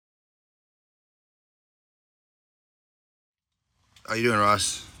How you doing,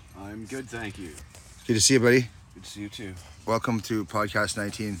 Ross? I'm good, thank you. Good to see you, buddy. Good to see you too. Welcome to Podcast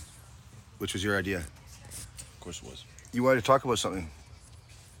 19, which was your idea. Of course it was. You wanted to talk about something.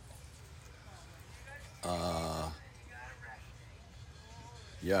 Uh,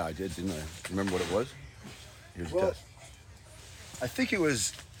 yeah, I did, didn't I? Remember what it was? Here's a Well, test. I think it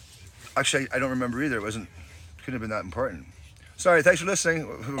was. Actually, I don't remember either. It wasn't. Couldn't have been that important. Sorry. Thanks for listening.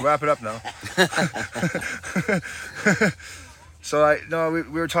 We'll wrap it up now. So we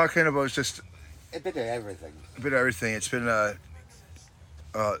were talking about just A bit of everything. a bit of everything. It's been a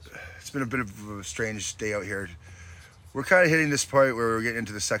bit of a strange day out here. We're kind of hitting this point where we're getting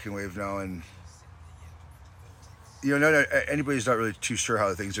into the second wave now, and anybody's not really too sure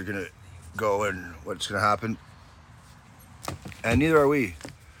how things are gonna go and what's gonna happen, and neither are we.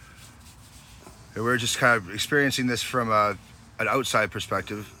 We're just kind of experiencing this from an outside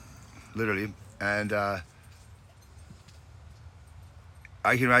perspective, literally, and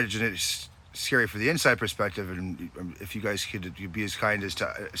I can imagine it's scary for the inside perspective. And if you guys could be as kind as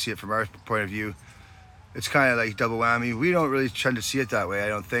to see it from our point of view, it's kind of like double whammy. We don't really tend to see it that way, I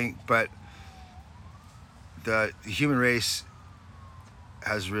don't think, but the human race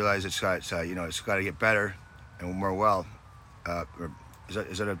has realized it's got to get better and more well. Or is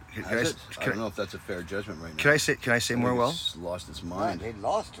that a? I don't know if that's a fair judgment right now. Can I say more well? It's lost its Man, mind. they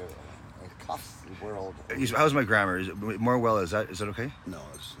lost her. It cost the world. How's my grammar? Is it more well? Is that okay? No,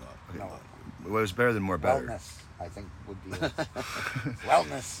 it's not. No. Well, it was better than more better. Wellness, I think, would be it.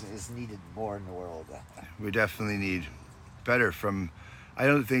 Wellness is needed more in the world. We definitely need better from. I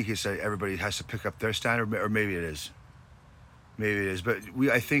don't think it's that everybody has to pick up their standard, or maybe it is. Maybe it is, but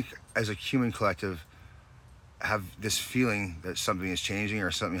I think, as a human collective, have this feeling that something is changing,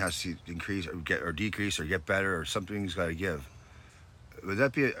 or something has to increase, or decrease, or get better, or something's got to give. Would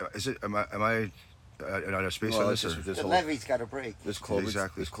that be? Am I out of space on this? Just Or? this The whole levee's got to break. this COVID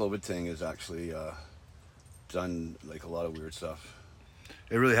Exactly. this COVID thing has actually done like a lot of weird stuff.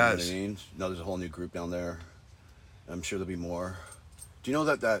 It really You know what has. I mean? Now there's a whole new group down there. I'm sure there'll be more. Do you know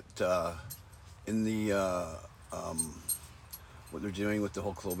that in the what they're doing with the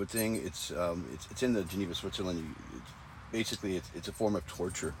whole COVID thing? It's in the Geneva, Switzerland. Basically, it's a form of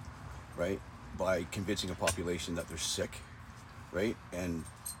torture, right? By convincing a population that they're sick, right? And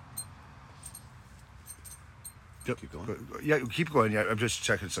Yep. keep going. Yeah, keep going. Yeah, I'm just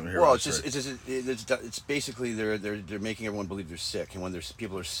checking something here. Well, Sorry. it's basically they're making everyone believe they're sick, and when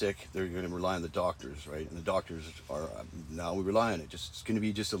people are sick, they're going to rely on the doctors, right? And the doctors are now we rely on it. It's going to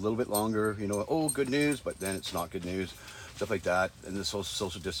be just a little bit longer, Oh, good news, but then it's not good news, stuff like that. And this whole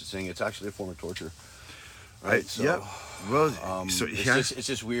social distancing, it's actually a form of torture, right? Yeah. Well, it's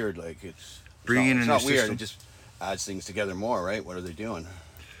just weird. Like Bringing in it's a not new weird. system. It just adds things together more, right? What are they doing?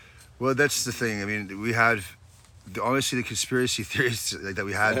 Well, that's the thing. I mean, we had honestly the conspiracy theories that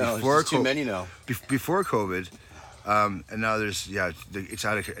we had There's before just too many now. before COVID, and now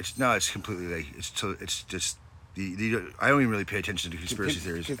it's completely like it's just I don't even really pay attention to conspiracy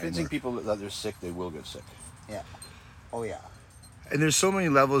theories Convincing anymore. people that they're sick, they will get sick. Yeah. Oh, yeah. And there's so many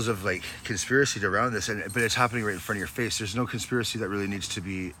levels of like conspiracy around this, but it's happening right in front of your face. There's no conspiracy that really needs to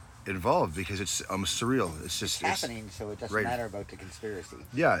be involved because it's almost surreal. It's just It's happening, so it doesn't right. matter about the conspiracy.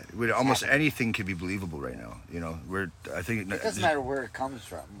 Yeah, almost happening. anything could be believable right now. I think It doesn't matter where it comes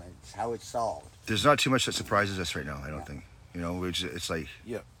from. It's how it's solved. there's not too much that surprises us right now. I don't Yeah. think. It's like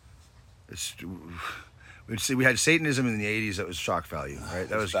Yeah. it's. We had Satanism in the '80s. That was shock value, right?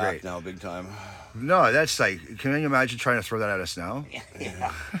 That was It's back great. now, big time. No, that's like. Can you imagine trying to throw that at us now?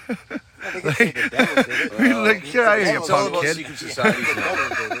 Yeah. Well, they could say the devil did it. Like, get out of here, It's all punk about kid. secret societies The now.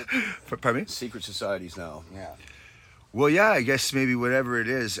 devil did it. Pardon me? Secret societies now. Yeah. Well, yeah, I guess maybe whatever it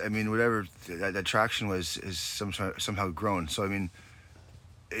is. I mean, whatever that attraction was is somehow grown. So I mean,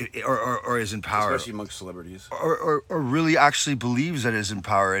 or is in power, Especially amongst celebrities. or really actually believes that is in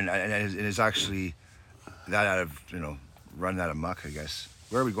power and is actually that out of run that amok. I guess.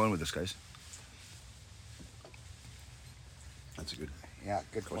 Where are we going with this, guys? That's a good. Yeah,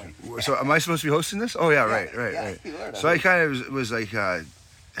 good point. So am I supposed to be hosting this? Oh yeah, right. Yeah, you are. So I kind of was like had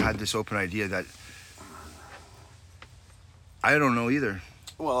this open idea that I don't know either.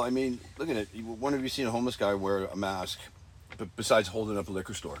 Well, I mean, look at it. When have you seen a homeless guy wear a mask besides holding up a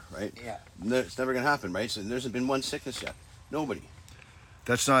liquor store, right? Yeah. It's never going to happen, right? So there hasn't been one sickness yet. Nobody.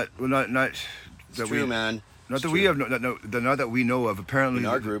 That's not not It's that true, we man. not It's that true. we have not that we know of. Apparently, In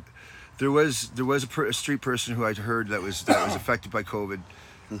our group. there was a street person who I heard that was affected by COVID,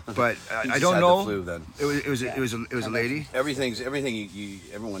 but He I just don't had know. The flu then. It was a lady. Everything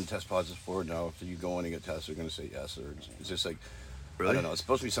everyone tests positive for now. If you go in and get tested, they're going to say yes, or it's just like I Really? don't know. It's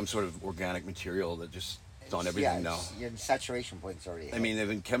supposed to be some sort of organic material that just it's on everything now. Your saturation point's already. I mean, they've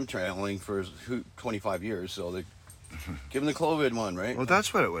been chemtrailing for 25 years, so they give them the COVID one, right? Well,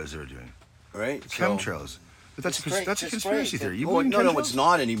 that's what it was they were doing. Right? Chemtrails. But that's a conspiracy theory. You Oh, believe in no, chemtrails? it's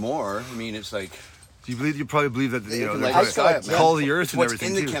not anymore. I mean, it's like Do you probably believe that They they're like going the sky up, to man. call the Earth and what's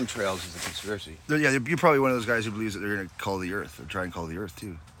everything in the too? chemtrails is a conspiracy. You're probably one of those guys who believes that they're going to call the Earth or try and call the Earth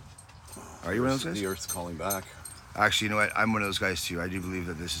too. Are you one of those guys? The Earth's calling back. Actually, you know what? I'm one of those guys too. I do believe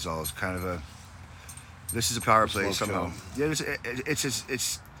that this is all kind of a power play smoke somehow. show.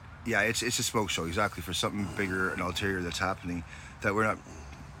 Yeah, it's a smoke show exactly for something bigger and ulterior that's happening that we're not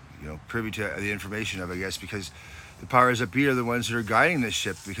privy to the information of, I guess, because the powers that be are the ones that are guiding this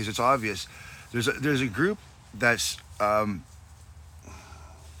ship, because it's obvious. There's a group that's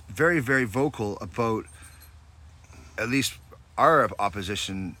very, very vocal about at least our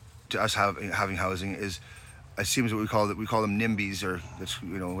opposition to us having housing is, it seems what we call them NIMBYs, or that's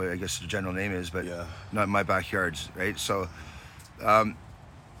what I guess the general name is, but Yeah. not in my backyards, right? So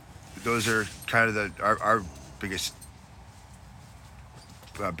those are kind of our biggest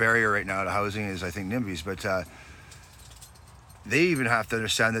barrier right now to housing is, I think, NIMBYs, but they even have to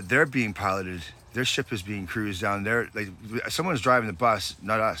understand that they're being piloted. Their ship is being cruised down there. Like, someone's driving the bus,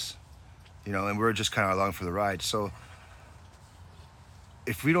 not us, and we're just kind of along for the ride. So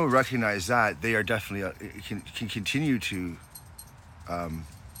if we don't recognize that, they are definitely can continue to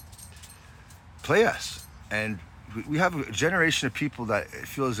play us. And we have a generation of people that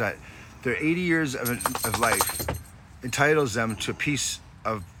feels that their 80 years of life entitles them to a piece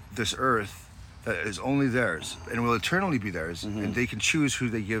of this earth that is only theirs and will eternally be theirs, and they can choose who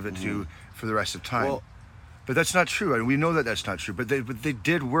they give it to for the rest of time. Well, but that's not true, and we know that that's not true. But they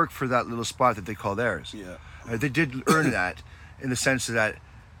did work for that little spot that they call theirs. Yeah. They did earn that, in the sense that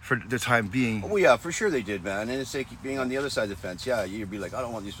for the time being. Well, yeah, for sure they did, man. And it's like being on the other side of the fence. Yeah, you'd be like, I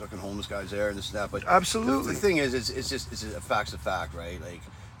don't want these fucking homeless guys there and this and that. But Absolutely. the thing is, it's a fact's a fact, right? Like,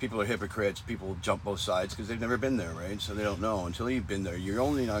 people are hypocrites. People jump both sides because they've never been there, right? So they don't know. Until you've been there, you're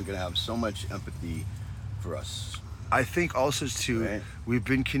only not going to have so much empathy for us. I think also too, Right. we've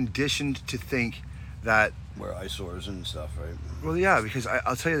been conditioned to think that. We're eyesores and stuff, right? Well, yeah, because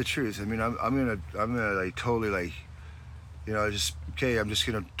I'll tell you the truth. I mean, I'm gonna like totally like, I'm just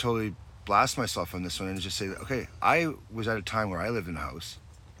gonna totally blast myself on this one and just say that, okay, I was at a time where I lived in a house,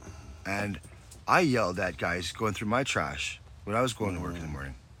 and I yelled at guys going through my trash when I was going to work in the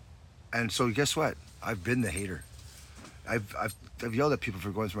morning, and so guess what? I've been the hater. I've yelled at people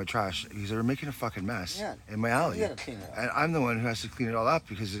for going through my trash because they were making a fucking mess in my alley, You gotta clean it up. and I'm the one who has to clean it all up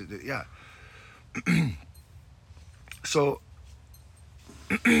because So,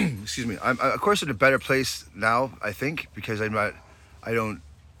 excuse me. I'm of course in a better place now, I think, because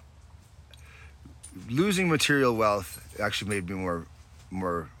losing material wealth actually made me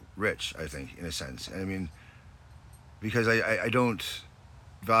more rich, I think, in a sense. And I mean, because I don't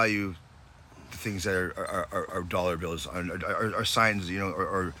value the things that are dollar bills, are signs,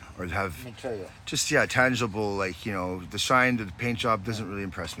 or have Material. just tangible, like, the shine, the paint job doesn't really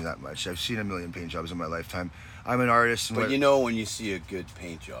impress me that much. I've seen a million paint jobs in my lifetime. I'm an artist, and But when you see a good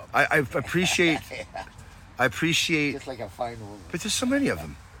paint job. I appreciate Just like a fine woman. but there's so many of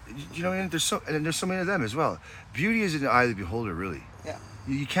them, what I mean? There's so many of them as well. Beauty is in the eye of the beholder, really. Yeah.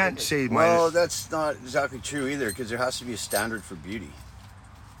 You can't say Well, that's not exactly true either, because there has to be a standard for beauty.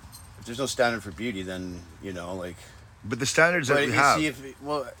 If there's no standard for beauty, then but the standards that But we you have see,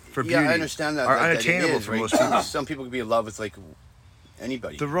 for yeah, I beauty understand that are that it unattainable is, for right? most people. Some people could be in love with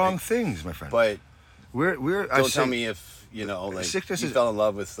anybody. The wrong right? things, my friend. But we're don't tell me if sickness you is- fell in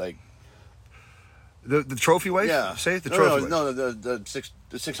love with the trophy wife. yeah. Say the trophy wife. No, the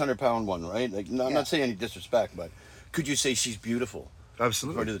 600-pound one, right? Like, I'm not saying any disrespect, but could you say she's beautiful or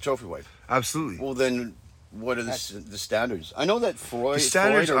Absolutely, to the trophy wife? absolutely. Well, then what are the standards? I know that Freud, The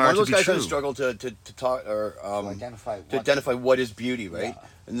standards or are one of to those be guys true. that struggle to talk or To identify what is beauty, right? Yeah.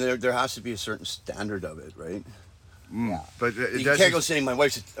 And there has to be a certain standard of it, right? Yeah. But You can't go saying my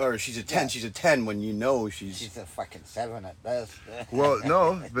wife's she's a 10. Yeah. She's a 10 when you know She's a fucking 7 at best. well,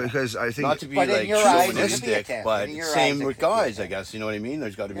 no, because I think not to be But in like your eyes, it could be a chauvinistic, 10. but In your same eyes, it with could be a guys, 10. I guess. You know what I mean?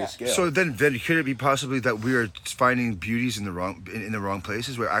 There's got to be Yeah. a scale. so. Then could it be possibly that we are finding beauties in the wrong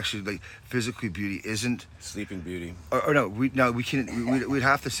places, where actually, like, physically beauty isn't, Sleeping Beauty. or no, we'd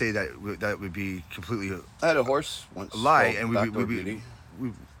have to say that would be completely I had a horse once. a lie, called and Backdoor we'd be Beauty.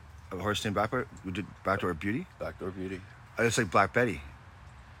 a horse named Backdoor. We did Backdoor Beauty. Backdoor Beauty. It's like Black Betty,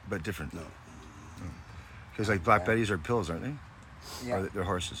 but different. No. Because like Black Betties are pills, aren't they? Yeah. Or they're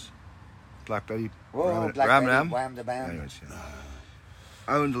horses. Black Betty. Whoa, Black Ram Betty, Ram. Wham the Bam. Anyways, yeah.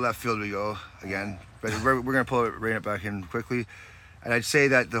 Out into left field we go again, but we're gonna rein it back in quickly. And I'd say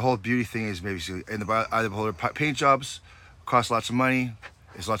that the whole beauty thing is maybe in the either beholder paint jobs cost lots of money.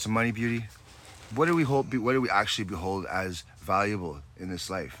 Is lots of money beauty? What do we hold? What do we actually behold as valuable in this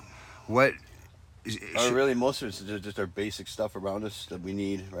life? What is? Really, most of it's just our basic stuff around us that we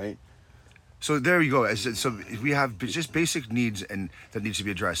need, right? So there you go. So we have just basic needs and that needs to be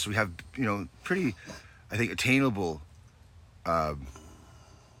addressed. So we have, pretty, I think, attainable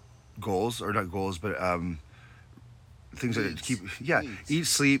goals, or not goals, but things that keep, eat,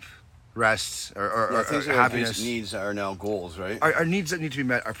 sleep, rest, or things that happiness. Our basic needs are now goals, right? Our needs that need to be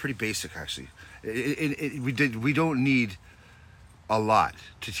met are pretty basic, actually. We don't need a lot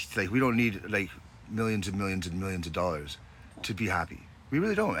we don't need like millions and millions and millions of dollars to be happy. We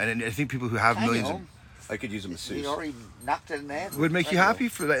really don't, and I think people who have millions, I could use a masseuse. You already knocked it in the head. would make you happy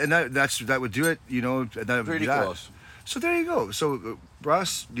for that, and that would do it. And that would Pretty be that. close. So there you go. So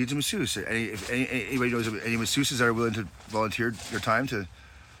Ross needs a masseuse. If anybody knows any masseuses that are willing to volunteer their time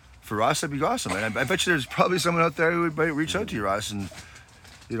for Ross, that'd be awesome. And I bet you there's probably someone out there who might reach out to you, Ross, and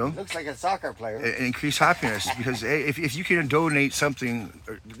Looks like a soccer player. and increase happiness. Because if you can donate something,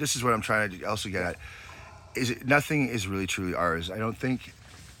 this is what I'm trying to also get at. Nothing is really truly ours, I don't think,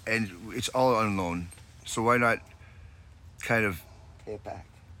 and it's all on loan. So why not kind of Pay it back.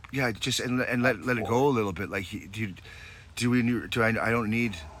 just and let it go a little bit. Like, I don't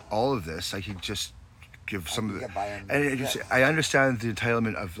need all of this. I could just give some of it. I understand the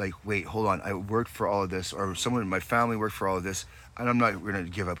entitlement of like, wait, hold on, I worked for all of this, or someone in my family worked for all of this, and I'm not going to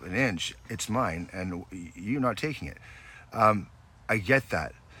give up an inch. It's mine, and you're not taking it. I get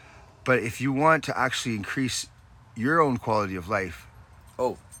that. But if you want to actually increase your own quality of life,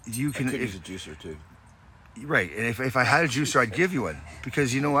 you can. I could use a juicer too. Right, and if I had a juicer, I'd give you one,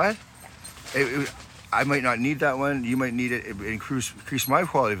 because you know what? I might not need that one. You might need it. It increase my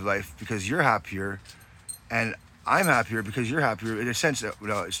quality of life because you're happier, and I'm happier because you're happier. In a sense,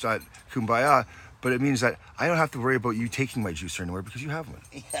 it's not kumbaya, but it means that I don't have to worry about you taking my juicer anywhere because you have one.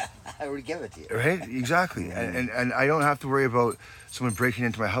 Yeah, I would give it to you. Right? Exactly. And I don't have to worry about someone breaking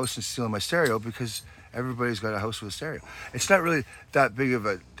into my house and stealing my stereo because everybody's got a house with a stereo. It's not really that big of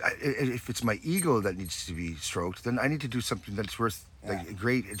a... If it's my ego that needs to be stroked, then I need to do something that's worth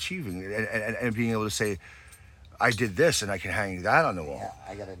great achieving and being able to say, I did this and I can hang that on the wall.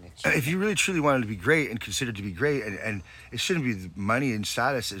 Yeah, I got an achievement. If you really truly wanted to be great and considered to be great, and it shouldn't be the money and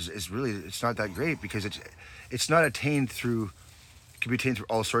status is really, it's not that great because it's not attained through... It can be attained through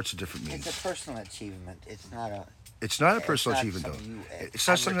all sorts of different means. It's a personal achievement. It's not a... It's not a personal achievement, though. It's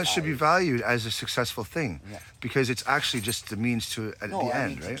not something that should be valued as a successful thing, because it's actually just the means to the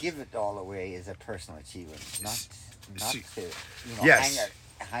end, right? To give it all away is a personal achievement, not to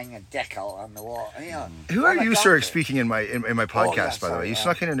hang a decal on the wall. Who are you, sir? Speaking in my podcast, by the way, you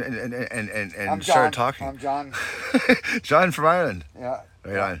snuck in and started talking. I'm John. John from Ireland. Yeah.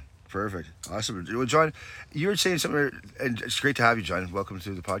 Right on. Perfect. Awesome. Well, John, you were saying something, and it's great to have you, John. Welcome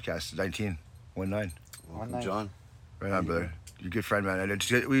to the podcast, 1919. Welcome, John. Right on, brother. You're a good friend, man. And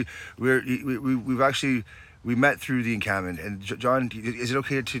we've actually met through the encampment. And John, is it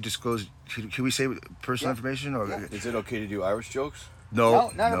okay to disclose? Can we say personal information? Or is it okay to do Irish jokes? No,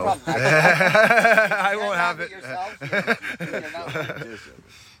 not a problem. I won't have it. Yourself,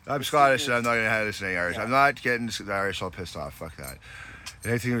 I'm Scottish, and I'm not going to have this saying Irish. I'm not getting the Irish all pissed off. Fuck that.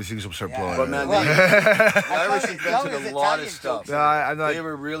 Anything things will start blowing. But man, the Irish invented a lot of stuff. No, I'm not. They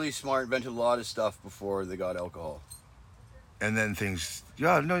were really smart, invented a lot of stuff before they got alcohol. And then things,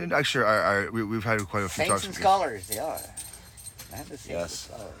 actually, we've had quite a few talks. Saints and scholars, Yes.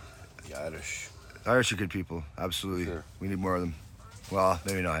 The Irish. The Irish are good people, absolutely. Sure. We need more of them. Well,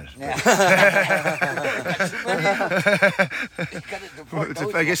 maybe not. Yeah.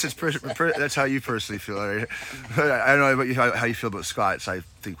 I guess that's how you personally feel. Right? I don't know about you, how you feel about Scots. I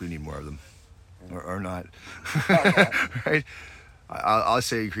think we need more of them, or not. Right? I'll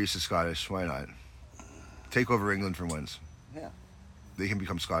say increase the Scottish. Why not? Take over England for once. Yeah. They can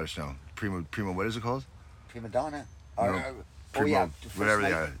become Scottish now. Primo. What is it called? Prima donna. Primo, whatever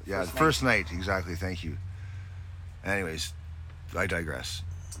they are. Yeah, first night. Exactly. Thank you. Anyways, I digress.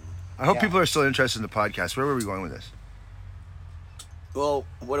 I hope people are still interested in the podcast. Where were we going with this? Well,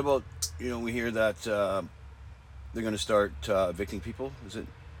 what about, we hear that they're going to start evicting people. Is it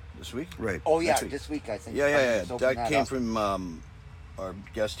this week? Right. Oh, yeah, this week, I think. Yeah. That came from our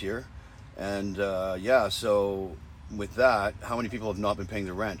guest here. And, so with that, how many people have not been paying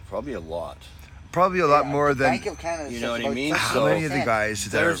the rent? Probably a lot. Probably a lot more than... Bank of Canada, you know what I mean? How many of the guys...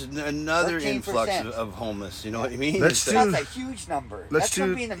 There's another 13%. Influx of homeless, you know what I mean? That's a huge number. That's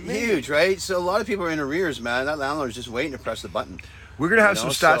going to be in a million. Huge, right? So a lot of people are in arrears, man. That landlord's just waiting to press the button. We're going to have some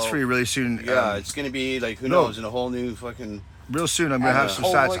stats for you really soon. Yeah, it's going to be like, who knows, in a whole new fucking... real soon. I'm gonna have some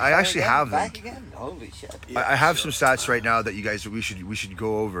Oh, stats. wait, I actually again, have them. back again. Holy shit! I have some stats right now that you guys we should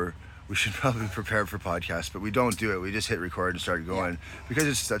go over. We should probably prepare for podcasts, but we don't do it. We just hit record and start going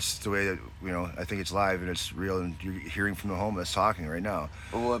because that's the way that I think it's live and it's real, and you're hearing from the homeless talking right now.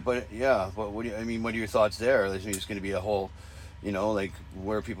 But what do you, I mean, what are your thoughts there? I mean, it's going to be a whole, like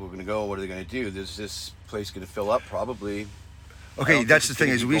where are people going to go? What are they going to do? Is this place going to fill up? Probably. Okay, that's the thing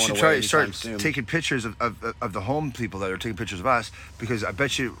is we should try to start soon. taking pictures of the home people that are taking pictures of us, because I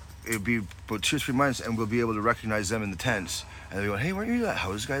bet you it'll be about 2 or 3 months and we'll be able to recognize them in the tents. And they'll be going, hey, weren't you that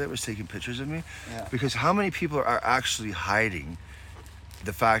house guy that was taking pictures of me? Yeah. Because how many people are actually hiding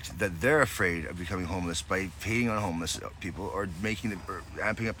the fact that they're afraid of becoming homeless by hating on homeless people or or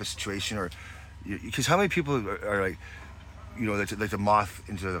amping up the situation, or because how many people are like, like the moth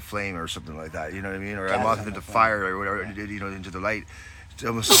into the flame or something like that, you know what I mean? Or a moth into the fire or whatever, into the light. It's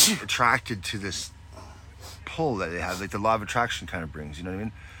almost attracted to this pull that they have, like the law of attraction kind of brings, you know what I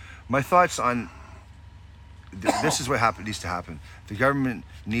mean? My thoughts on this is what needs to happen. The government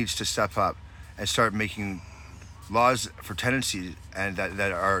needs to step up and start making laws for tenancy, and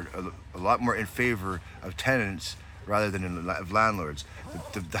that are a lot more in favor of tenants rather than of landlords.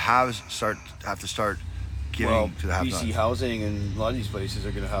 The haves have to start giving to the have-nots. BC Housing and a lot of these places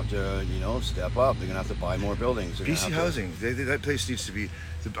are going to have to, step up. They're going to have to buy more buildings. BC Housing, that place needs to be,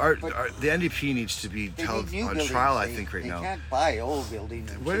 the NDP needs to be held on trial, I think, right now. They can't buy old buildings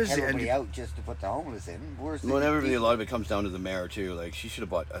and What kick is the everybody out just to put the homeless in. Where's the a lot of it comes down to the mayor too. Like, she should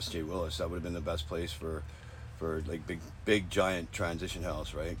have bought S.J. Willis. That would have been the best place for like big giant transition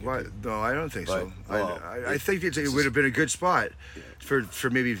house, right? Why? No, I don't think so. Well, I think it would have been a good spot for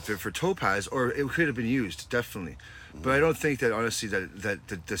Topaz, or it could have been used definitely. But I don't think that, honestly, that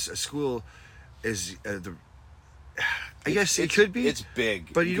this school is I guess it could be. It's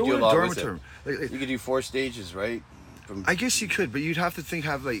big, but you don't want a dormitory. You could do 4 stages, right? I guess you could, but you'd have to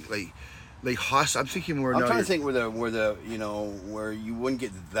have like host. I'm thinking more. I'm trying to think where where you wouldn't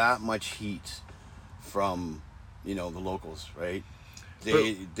get that much heat from the locals, right?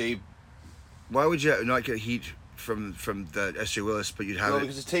 They. Why would you not get heat from the S.J. Willis, but you'd have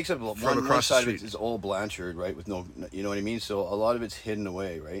because it takes up one side of it is old Blanchard, right? With no, you know what I mean. So a lot of it's hidden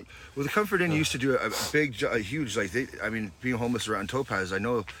away, right? Well, the Comfort Inn used to do a huge, being homeless around Topaz. I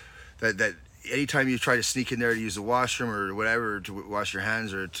know that anytime you try to sneak in there to use the washroom or whatever, to wash your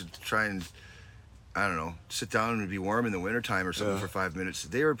hands or to try and, I don't know, sit down and be warm in the wintertime or something for 5 minutes,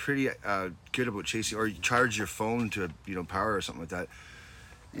 they were pretty good about chasing, or you charge your phone to power or something like that.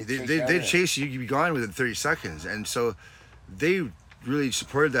 They'd chase you, you'd be gone within 30 seconds. And so they really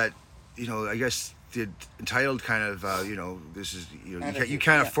supported that, I guess the entitled kind of, this is, you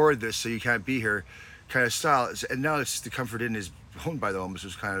can't afford this, so you can't be here kind of style. And now it's the Comfort Inn is owned by the homeless,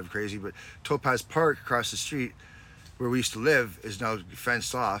 which is kind of crazy. But Topaz Park across the street where we used to live is now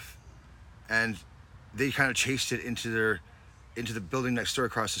fenced off, and they kind of chased it into the building next door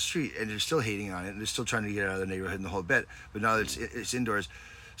across the street, and they're still hating on it, and they're still trying to get it out of the neighborhood and the whole bit. But now it's indoors.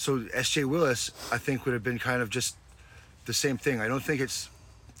 So S.J. Willis, I think, would have been kind of just the same thing. I don't think it's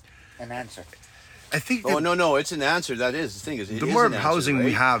an answer. I think. No, it's an answer. That is the thing. The more housing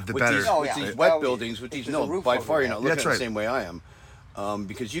we have, the better. With these wet buildings, with these by far, you're not looking at it the same way I am.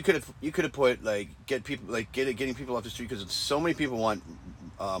 Because you could have put getting people off the street, because so many people want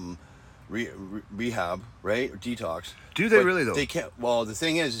rehab, right, or detox. Do they really though? They can't. Well, the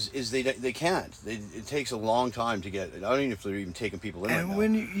thing is they can't. It takes a long time to get. I don't even know if they're even taking people in. And right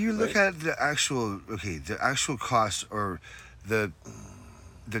when now, you look at the actual cost, or the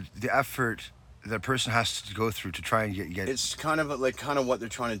effort that a person has to go through to try and get. It's kind of what they're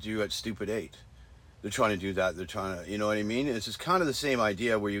trying to do at Stupid 8. They're trying to do that. They're trying to, you know what I mean? It's just kind of the same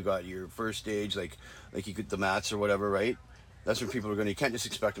idea where you got your first stage, like you get the mats or whatever, right? That's where people are going to, you can't just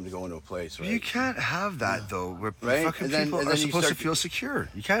expect them to go into a place, right? You can't have that though, where right? fucking people are supposed to feel secure.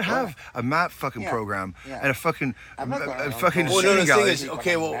 You can't have a mat fucking program and a fucking fucking. Well, no, the thing is,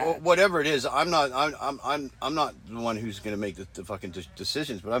 okay, well, whatever it is, I'm not the one who's going to make the fucking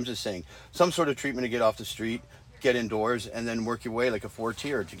decisions, but I'm just saying some sort of treatment to get off the street, get indoors, and then work your way like a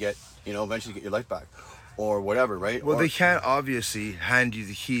 4-tier to get, eventually get your life back. Or whatever, right? Well, they can't obviously hand you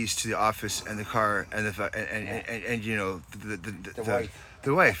the keys to the office and the car and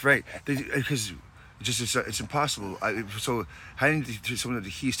the wife, right? Because it's impossible. So handing someone the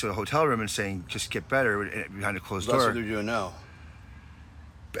keys to a hotel room and saying just get better behind a closed door. That's what they're doing now.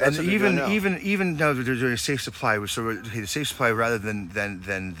 And even now they're doing a safe supply, the safe supply rather than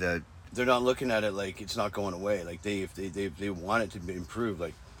the. They're not looking at it like it's not going away. Like they want it to be improved.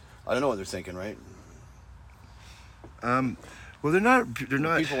 Like I don't know what they're thinking, right? Well, they're not. They're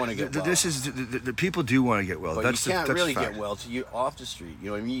not. People wanna get well. This is the people do want to get well. But That's you can't that's really fact. get well till you're off the street. You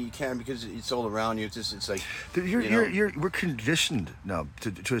know what I mean? You can't because it's all around you. It's like We're conditioned now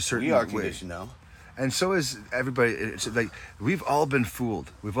to a certain we are way. conditioned now. And so is everybody. It's like we've all been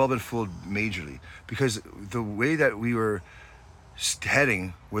fooled. We've all been fooled majorly because the way that we were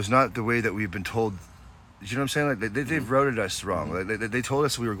heading was not the way that we've been told. You know what I'm saying? Like they've routed us wrong. Like, they told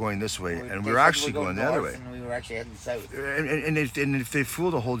us we were going this way, and we were actually going the other way. And we were actually heading south. And if they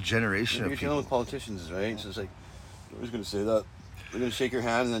fooled a whole generation You're of dealing people. with politicians, right? So it's like, who's going to say that? They're going to shake your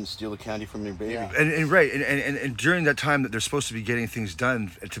hand and then steal the candy from your baby. Yeah. And during that time that they're supposed to be getting things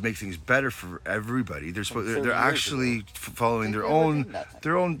done to make things better for everybody, they're 30 they're years actually ago. following They their never own did that.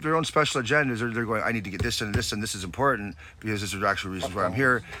 their own special agendas. They're going, I need to get this and this and this is important because this is the actual reasons why I'm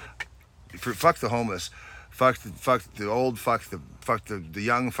here. Fuck the homeless, fuck the old, fuck the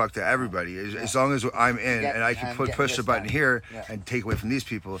young, fuck the everybody. As long as I'm in and I can push the button here and take away from these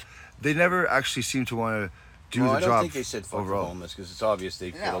people, they never actually seem to want to do Well, the I don't job think they said fuck the overall. homeless because it's obvious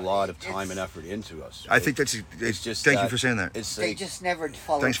they put a No, lot of it's- time and effort into us. I right? think that's It's just thank you that for saying that. It's They like, just never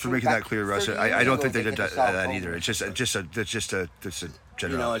followed. Thanks for through. making that Back clear, Russ. 30 I years don't ago, think they could did have that solved either. It's homeless. just a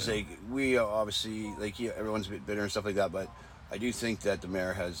general. you know, it's like we are obviously like everyone's a bit bitter and stuff like that, but I do think that the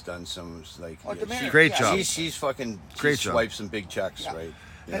mayor has done some like Oh, the mayor, Great job. She's fucking Great job. swiped some big checks, Yeah. right?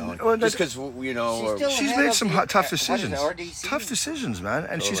 You And- know, well, just that- because you know, She's or- still- She's head made of some the- tough what is it, decisions. RDC? Tough decisions, man.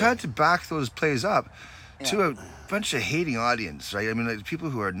 And she's Totally. had to back those plays up to Yeah. a bunch of hating audience, right? I mean, like people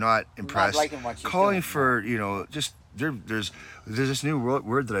who are not impressed, liking what she's calling doing, for, you know, just there's this new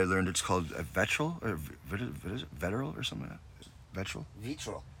word that I learned. It's called a vetral or what is it? Veteral or something like that? Vetral?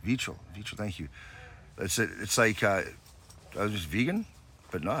 Vitro. Vitral. Thank you. It's like I was just vegan,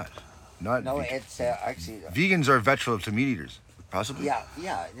 but not. No, vegan. it's actually. Vegans are vetral to meat eaters, possibly. Yeah,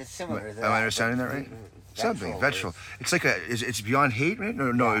 it's similar. to Am I understanding that right? Something vetral. It's like it's beyond hate, right?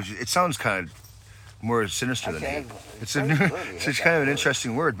 No. Yeah. It sounds kind of more sinister than Okay, hate. it's It's a very new, good. it's Hit kind of that an word.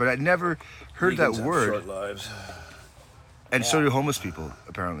 interesting word, but I'd never heard that vegans have word. Short lives. And so Yeah. do homeless people,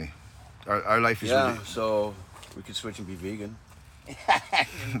 apparently. Our life is Yeah, really, so we could switch and be vegan.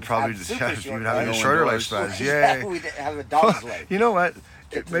 probably Have just super even short having lives. shorter Indoors. lifespans. Yeah, Yay. we'd have a dog's life. You know what?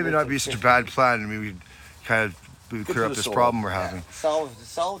 Get It to maybe live not for be such a 50. bad plan. I mean, we kind of Good clear for up the this soul. problem we're having.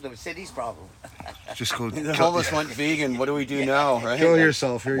 Solve the city's problem. Just go The homeless went vegan. What do we do now, right? kill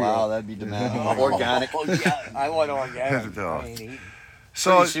yourself. Here Wow, you that'd be demanding. Organic. Oh, yeah, I want organic. No. I mean, Pretty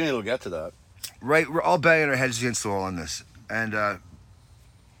So soon it'll get to that. right, we're all banging our heads against the wall on this, and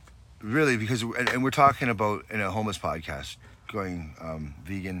really because and we're talking about in a homeless podcast going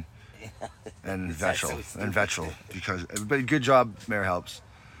vegan and That's so vetral because but good job, Mayor helps.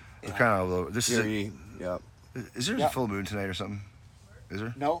 We're kind of all over. This is Theory, yeah. is there Yeah. a full moon tonight or something? Is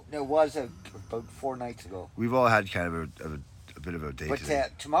there? No, there was about 4 nights ago. We've all had kind of a bit of a day But today.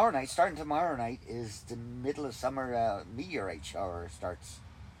 tomorrow night, starting tomorrow night, is the middle of summer meteorite shower starts.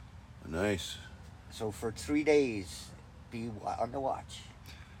 Nice. So for 3 days, be on the watch.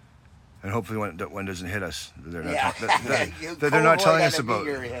 And hopefully one doesn't hit us. They're not, Yeah. You that they're not go telling avoid us that about.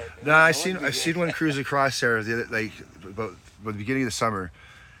 meteor hit. No, I Avoid seen one cruise across there the other, like about the beginning of the summer,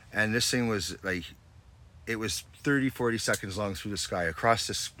 and this thing was like, it was 30-40 seconds long through the sky across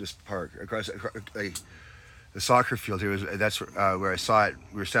this park across like the soccer field here was that's where I saw it.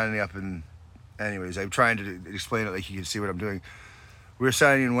 We were standing up and anyways I'm trying to explain it like you can see what I'm doing. We were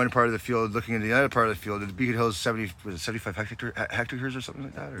standing in one part of the field looking into the other part of the field. The Beacon Hills 75 hectares or something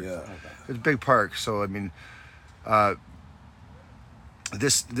like that. Or, Yeah. it's a big park, so I mean,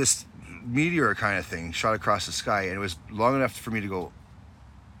 this meteor kind of thing shot across the sky, and it was long enough for me to go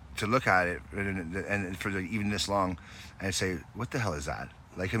to look at it, and for even this long, and say, "What the hell is that?"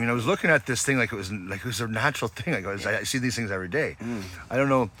 Like, I mean, I was looking at this thing like it was a natural thing. I see these things every day. I don't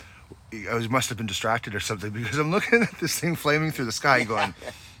know. Must have been distracted or something because I'm looking at this thing flaming through the sky, going,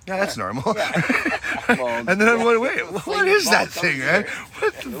 "Yeah, that's normal." Well, And then I'm going, "Wait, what flaming is that ball thing, comes man? here.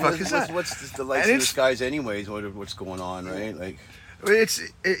 What the fuck is that?" What's the lights And in the it's- skies anyways? What's going on, right? Like,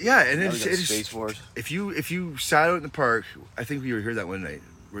 Yeah, and now we it's got Space Wars. if you sat out in the park, I think we were here that one night.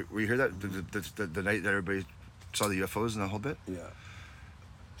 Were you here that the night that everybody saw the UFOs and the whole bit? Yeah.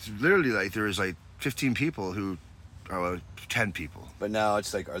 It's literally like there was like 15 people who, or 10 people. But now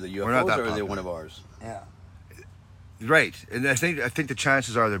it's like, are they We're not UFOs that or are they popular. one of ours? Yeah. Right, and I think the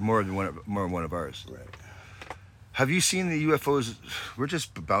chances are they're more than one of ours. Right. Have you seen the UFOs? We're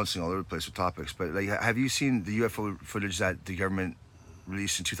just bouncing all over the place with topics, but like, have you seen the UFO footage that the government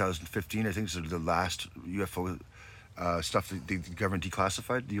released in 2015? I think it's the last UFO stuff that the government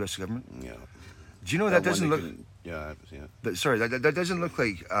declassified. The U.S. government. Yeah. Do you know That that one doesn't they look? couldn't Yeah, I haven't seen it. That doesn't look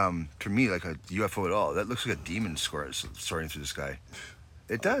like to me like a UFO at all. That looks like a demon soaring through the sky.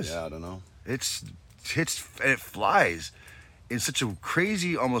 It does. Yeah, I don't know. It flies in such a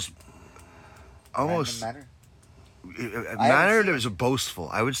crazy, almost Random matter. a manner that was a boastful.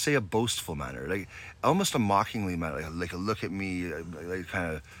 I would say a boastful manner, like almost a mockingly manner, like a look at me, like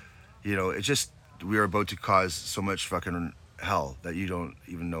kind of, It's just we are about to cause so much fucking hell that you don't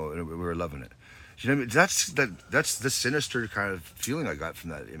even know we were loving it. You know what I mean? That's the sinister kind of feeling I got from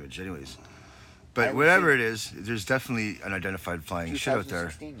that image, anyways. But whatever it is, there's definitely an identified flying shit out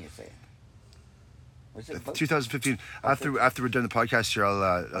there. 2016, you say? Was it 2015. After we're done the podcast here,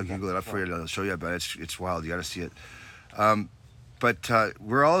 I'll Google it up for you and I'll show you. But it's wild. You got to see it. But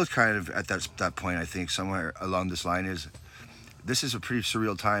we're all kind of at that point. I think somewhere along this line this is a pretty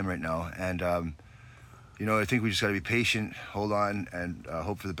surreal time right now, and I think we just got to be patient, hold on, and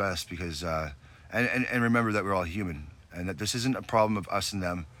hope for the best because and remember that we're all human and that this isn't a problem of us and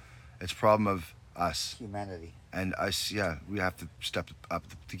them. It's a problem of us. Humanity. And us. Yeah, we have to step up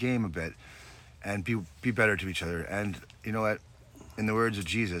the game a bit. And be better to each other. And you know what? In the words of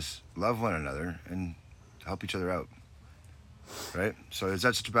Jesus, love one another and help each other out. Right? So is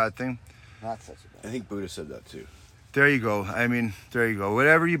that such a bad thing? Not such a bad I think Buddha said that too. There you go. I mean, there you go.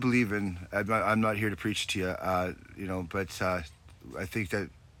 Whatever you believe in, I'm not here to preach to you, but I think that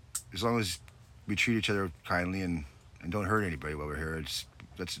as long as we treat each other kindly and don't hurt anybody while we're here,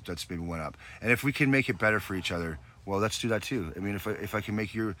 that's maybe one up. And if we can make it better for each other, well, let's do that too. I mean, if I can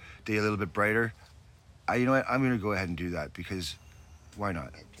make your day a little bit brighter, I'm going to go ahead and do that because why not?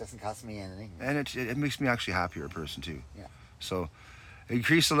 It doesn't cost me anything. And it makes me actually a happier person too. Yeah. So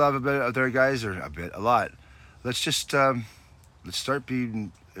increase the love a bit out there, guys, or a lot. Let's just let's start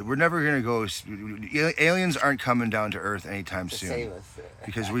being. We're never going to go. Aliens aren't coming down to Earth anytime To soon save us.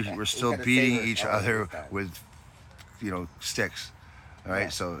 because we're still gotta beating save us each all other the time. with sticks. All right. Yeah.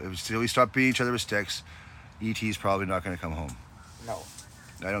 So until we stop beating each other with sticks, ET's probably not going to come home. No.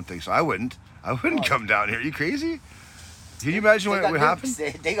 I don't think so. I wouldn't No. come down here. Are you crazy? Can you imagine what would happen?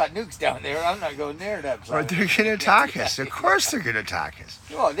 They got nukes down there. I'm not going near that Or planet. they're going to attack us. Of course they're going to attack us.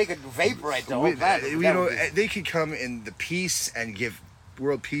 Oh, they could vaporize the whole planet. They could come in the peace and give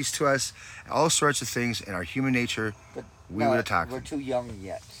world peace to us. All sorts of things in our human nature. But We would attack We're them. too young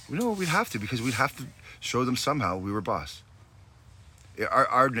yet. No, we'd have to because we'd have to show them somehow we were boss.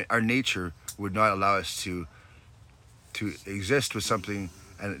 Our nature would not allow us to exist with something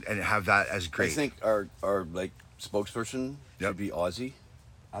and have that as great. I think our like spokesperson Yep. should be Ozzy.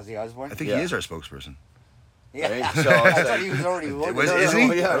 Ozzy Osbourne? I think Yeah. he is our spokesperson. Yeah. Right? So I it's thought like- he was already voted.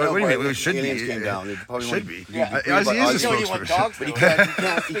 Isn't he? Yeah, What do you mean? but It should the be. aliens came down. They probably Should want- be. Yeah. Ozzy is He's a the only one spokesperson. talks But to he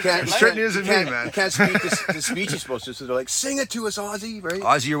him. can't. It certainly isn't me, man. He can't speak the speech he's supposed to. So they're like, sing it to us, Ozzy, right?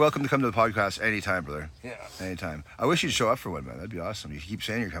 Ozzy, you're welcome to come to the podcast anytime, brother. Yeah. Anytime. I wish you'd show up for one, man. That'd be awesome. You keep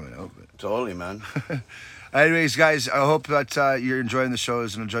saying you're coming out, but. Totally, man. Anyways, guys, I hope that you're enjoying the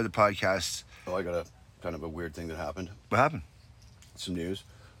shows and enjoy the podcast. Oh, I got a kind of a weird thing that happened. What happened? Some news.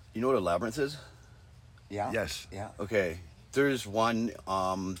 You know what a labyrinth is? Yeah. Yes. Yeah. Okay. There's one. Me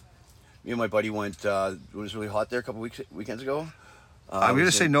and my buddy went. It was really hot there a couple weekends ago. I'm going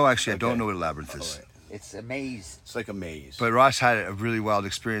to say no, actually. I don't okay. know what a labyrinth is. All right. It's a maze. It's like a maze. But Ross had a really wild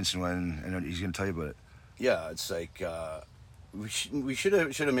experience in one, and he's going to tell you about it. Yeah, it's like we should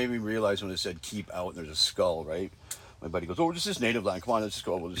have maybe realized when it said keep out and there's a skull, right? My buddy goes, "Oh, this is native land. Come on, let's just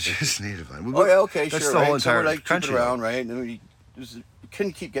go." We'll It's just just native land. oh yeah, okay, That's sure. the right? whole So entire we're like country. keeping around, right? And then we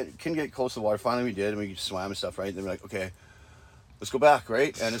couldn't get close to the water. Finally, we did, and we swam and stuff, right? And then we're like, okay, let's go back,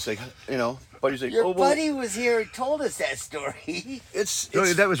 right? And it's like, buddy's like, Your oh, well, buddy was here and told us that story. it's No,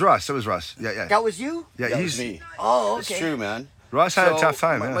 that was Ross. That was Ross. Yeah. That was you? Yeah, that he's was me. Oh, okay. It's true, man. Ross had a So, tough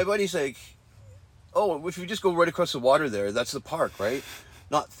time. My, yeah. my buddy's like, oh, if you just go right across the water there, that's the park, right?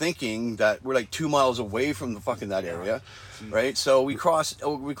 Not thinking that we're like 2 miles away from the fucking that area, right? So we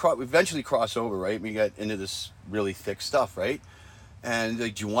eventually cross over, right? We get into this really thick stuff, right? And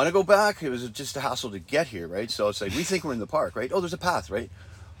like, do you want to go back? It was just a hassle to get here, right? So it's like, we think we're in the park, right? Oh, there's a path, right?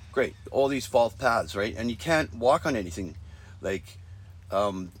 Great. All these false paths, right? And you can't walk on anything. Like,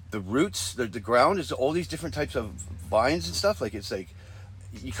 the roots, the ground is all these different types of vines and stuff. Like, it's like,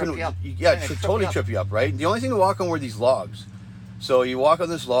 you Trip couldn't, you up. yeah, Yeah, it trip totally you up. trip you up, right? The only thing to walk on were these logs. So you walk on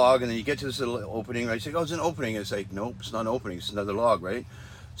this log and then you get to this little opening, right? You say, oh, it's an opening. It's like, nope, it's not an opening. It's another log, right?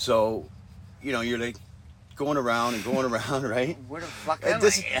 So, you're like going around and going around, right? Where the fuck And am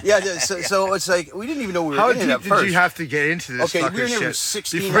this, I? yeah, so it's like, we didn't even know we were How in it deep at did first. you have to get into this Okay, fucking we were in there shit for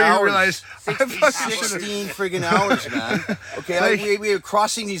 16 before hours. you realized I 16 fucking should've- 16 friggin' hours, man. Okay, Like- we were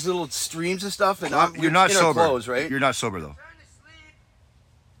crossing these little streams and stuff, and You're not in our sober. clothes, right? You're not sober though.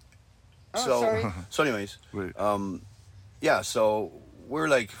 sorry. So anyways, Wait. yeah, so we're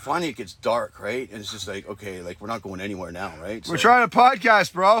like, finally it gets dark, right? And it's just like, okay, like we're not going anywhere now, right? We're trying to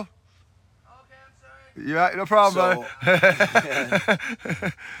podcast, bro. Okay, I'm sorry. Yeah, no problem, So,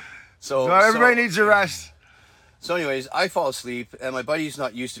 so no, everybody so- needs a rest. So anyways, I fall asleep, and my buddy's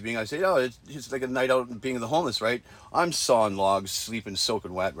not used to being. I say, oh, it's like a night out and being the homeless, right? I'm sawing logs, sleeping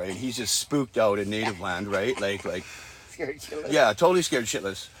soaking wet, right? He's just spooked out in native land, right? Like, Scared shitless. yeah, totally scared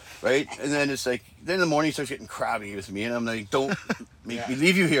shitless, right? And then it's like, then in the morning he starts getting crabby with me, and I'm like, don't make me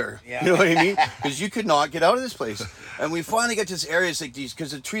leave you here. Yeah. You know what I mean? Because you could not get out of this place. And we finally get to this area, it's like these, because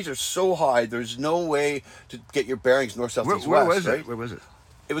the trees are so high, there's no way to get your bearings north, south, east, Where west, was right? it? Where was it?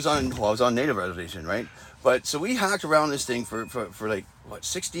 It was on, well, I was on native reservation, right? But so we hacked around this thing for like, what,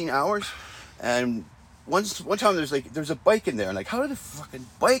 16 hours? And one time there's a bike in there, and like, how did a fucking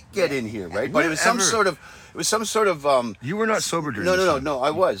bike get in here, right? But it was some sort of You were not sober during no, this no, no, time. no,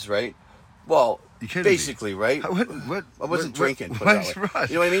 I was, right? Well, You kidding me? basically, right? What? I wasn't drinking, put it What's that way. wrong?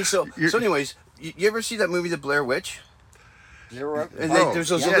 You know what I mean? So You're- anyways, you ever see that movie, The Blair Witch? Zero. And Oh, there's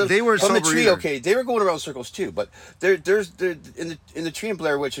those yeah, little, they weren't on the sober tree. either. Okay, they were going around circles too. But there's in the tree in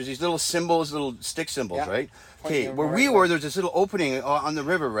Blair Witch, there's these little symbols, little stick symbols, Yeah. right? Pointing Okay, in where the we right were, way. there's this little opening on the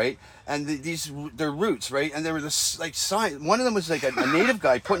river, right? And they're roots, right? And there was this like sign. One of them was like a native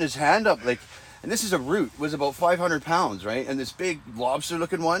guy putting his hand up, like, and this is a root, was about 500 pounds, right? And this big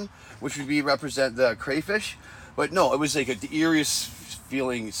lobster-looking one, which would be represent the crayfish, but no, it was like the eeriest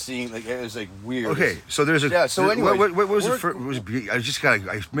feeling, seeing, like, it was like weird. Okay, so there's a Yeah, so there- anyway, what was the we're- first? I just gotta.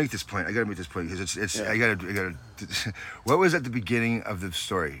 I make this point. I gotta make this point because it's. Yeah. I gotta. What was at the beginning of the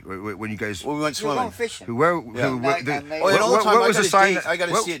story when you guys? Well, we went We were going swimming. fishing. Where? Yeah. what, I made- Oh, and all the time I was got the a sign? date, I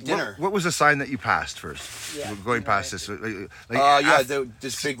gotta see at dinner. What was the sign that you passed first? Yeah. Going past this. Yeah,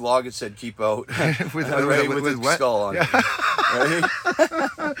 this big log that said "keep out," With- right, with with a what? skull on it. Right?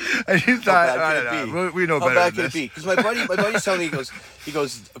 And you How thought, bad I could don't it know, be? we know How better bad than could it this. be? Because my buddy's telling me, he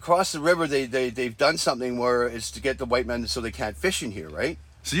goes across the river. They've done something where it's to get the white men so they can't fish in here, right?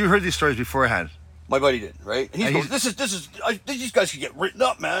 So you heard these stories beforehand. My buddy did, right? And he And goes, these guys could get written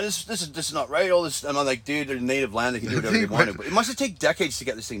up, man. This is not right. All this, and I'm like, dude, they're native land. They can do whatever they wanted. But it must have taken decades to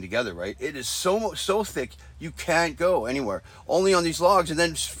get this thing together, right? It is so thick, you can't go anywhere. Only on these logs. And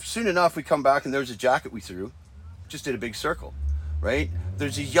then soon enough, we come back and there's a jacket we threw. Just did a big circle, right?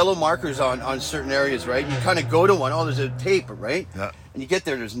 There's these yellow markers on certain areas, right? You kind of go to one. Oh, there's a tape, right? Yeah. And you get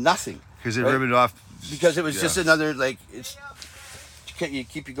there, there's nothing. Because they right? ribbed it off. Because it was Yeah. just another, like, you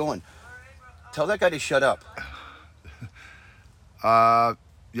keep you going. Tell that guy to shut up. Yeah,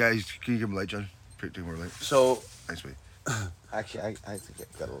 can you give him a light, John? Take more light. So Thanks, mate. Actually, I think it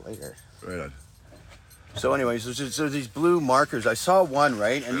got a later. Right on. So anyways, so these blue markers, I saw one,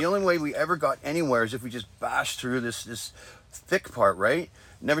 right? And the only way we ever got anywhere is if we just bashed through this thick part, right?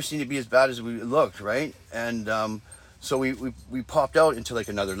 Never seemed to be as bad as we looked, right? And so we popped out into like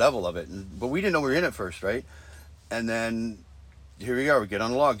another level of it. But we didn't know we were in it first, right? And then here we are, we get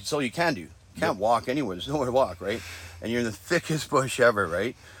on a log. That's all you can do. You can't walk anywhere. There's nowhere to walk, right? And you're in the thickest bush ever,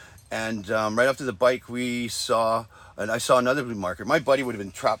 right? And right after the bike, I saw another blue marker. My buddy would have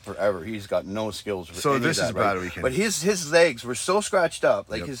been trapped forever. He's got no skills for So any this of that, is right? bad weekend. But his legs were so scratched up,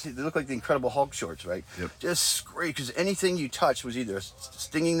 like Yep. they look like the Incredible Hulk shorts, right? Yep. Just great, because anything you touch was either a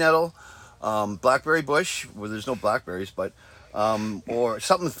stinging nettle, blackberry bush, where there's no blackberries, but or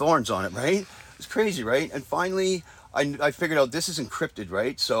something with thorns on it, right? It's crazy, right? And finally, I figured out this is encrypted,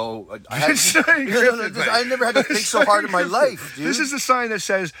 right? So I had It's not encrypted, mate. I never had to think It's so not hard in my encrypted. life, dude. This is the sign that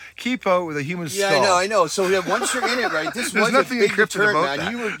says "keep out" with a human Yeah, skull. I know. So yeah, once you're in it, right? This There's was nothing a big encrypted deterrent, about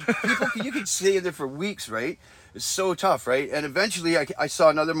man. that. You could stay in there for weeks, right? It's so tough, right? And eventually, I saw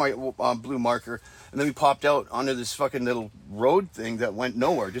another blue marker, and then we popped out onto this fucking little road thing that went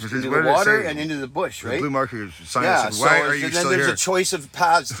nowhere, just What into did the it water say? and into the bush, The right? blue marker sign Yeah. that said, "Why so are you and then still there's here?" a choice of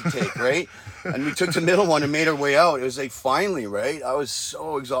paths to take, right? And we took the middle one and made our way out. It was like finally, right? I was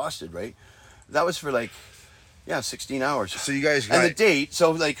so exhausted, right? That was for like, 16 hours. So you guys And got the date,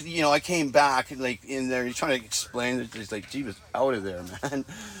 so like, I came back like in there, you're trying to explain that it's like, gee, was out of there, man.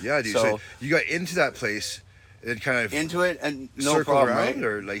 yeah, dude. So So you got into that place and kind of into it and no circled problem, around, right?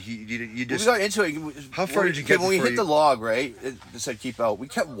 or like you We just got into it. How far did you get When we before hit you- the log, right? It said keep out. We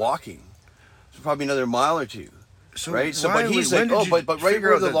kept walking. So probably another mile or two. so Right, so why but he's when like, did you but right figure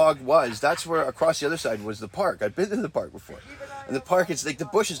where out the that- log was, that's where across the other side was the park. I've been to the park before, and the park, it's like the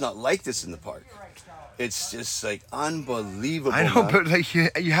bush is not like this in the park. It's just like unbelievable. I know, man. but like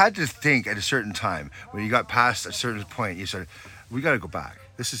you had to think at a certain time when you got past a certain point, you said, "We got to go back.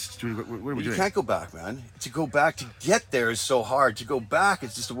 This is what are we You doing?" can't go back, man. To go back to get there is so hard. To go back,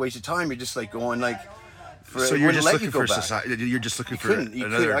 it's just a waste of time. You're just like going like So it you're wouldn't just let looking you go for back. society. You're just looking You for couldn't.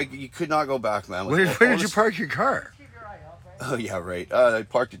 another. You could not go back, man. Where All did you this- park your car? Oh yeah, right. I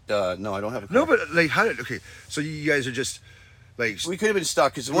parked it. No, I don't have a car. No, but like, how did? Okay, so you guys are just like. We could have been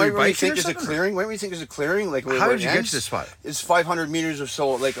stuck because Were you when we biking think or there's a something? clearing, when we think there's a clearing, like where How where did it you get ends, to this spot? It's 500 meters or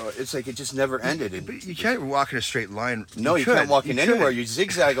so. Like it's like it just never ended. But you can't walk in a straight line. No, you could. can't walk in could. anywhere. You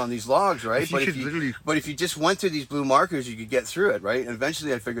zigzag on these logs, right? If you could literally- but if you just went through these blue markers, you could get through it, right? And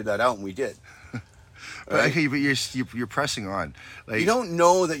eventually, I figured that out, and we did. But Right? okay, but you're pressing on. Like You don't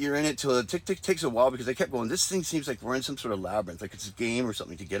know that you're in it till it takes a while because I kept going. This thing seems like we're in some sort of labyrinth, like it's a game or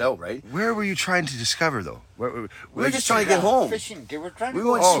something to get out, right? Where were you trying to discover though? We were just trying to get home. Fishing. They were trying to We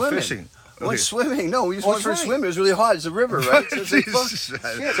go went Oh, swimming. fishing. We went Okay. swimming. No, we just Oh, went for a swimming. swim. It was really hot. It's a river, right? So, it's like, fuck.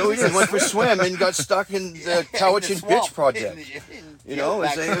 Jesus. So we just went for a swim and got stuck in the Cowichan Bitch project. You know,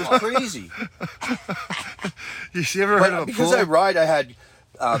 it was crazy. You ever heard of But a because pool? I ride, I had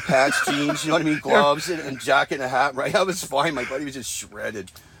pants, jeans, you know what I mean, gloves, and jacket and a hat, right? I was fine. My buddy was just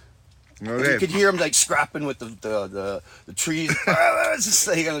shredded. And Okay. you could hear him like scrapping with the trees. It's just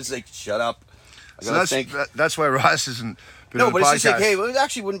like, I was like, shut up. I So gotta that's think. that's why Ross isn't. Been No, on the but it's just like, podcast. hey, well, it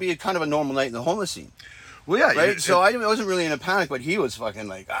actually wouldn't be a kind of a normal night in the homeless scene, Well, yeah. right? So I wasn't really in a panic, but he was fucking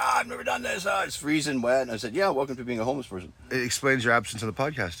like, I've never done this. It's freezing wet. And I said, yeah, welcome to being a homeless person. it explains your absence on the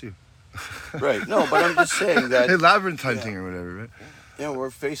podcast too. Right. No, but I'm just saying that, Hey, labyrinth hunting or whatever, right?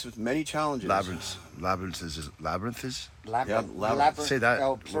 we're faced with many challenges. Labyrinths. Labyrinths is Labyrinth. labyrinth. Say that.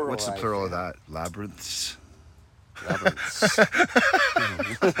 Oh, plural, What's the I plural of think. that? Labyrinths. Labyrinths.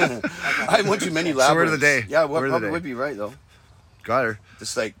 I went to many labyrinths. So word of the day. Yeah, Word of the probably day. would be right though. Got her.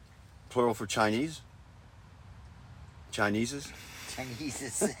 Just like plural for Chinese. Chineses.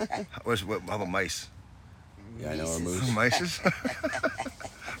 Chinese. How about mice? Yeah, I know our Mises. moves. Mices?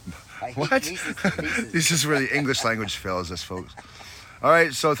 I hate What? Mises to pieces. This is where the English language fails us, folks. All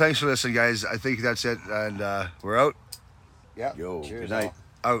right, so thanks for listening, guys. I think that's it, and we're out. Yep. Yo, Cheers, good night.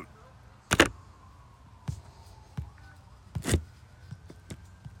 all. Out.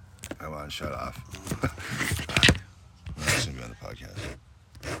 Come on, shut off. I'm not gonna be on the podcast.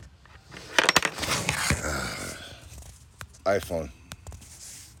 iPhone.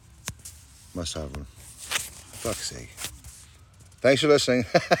 Must have one. Fuck's sake. Thanks for listening.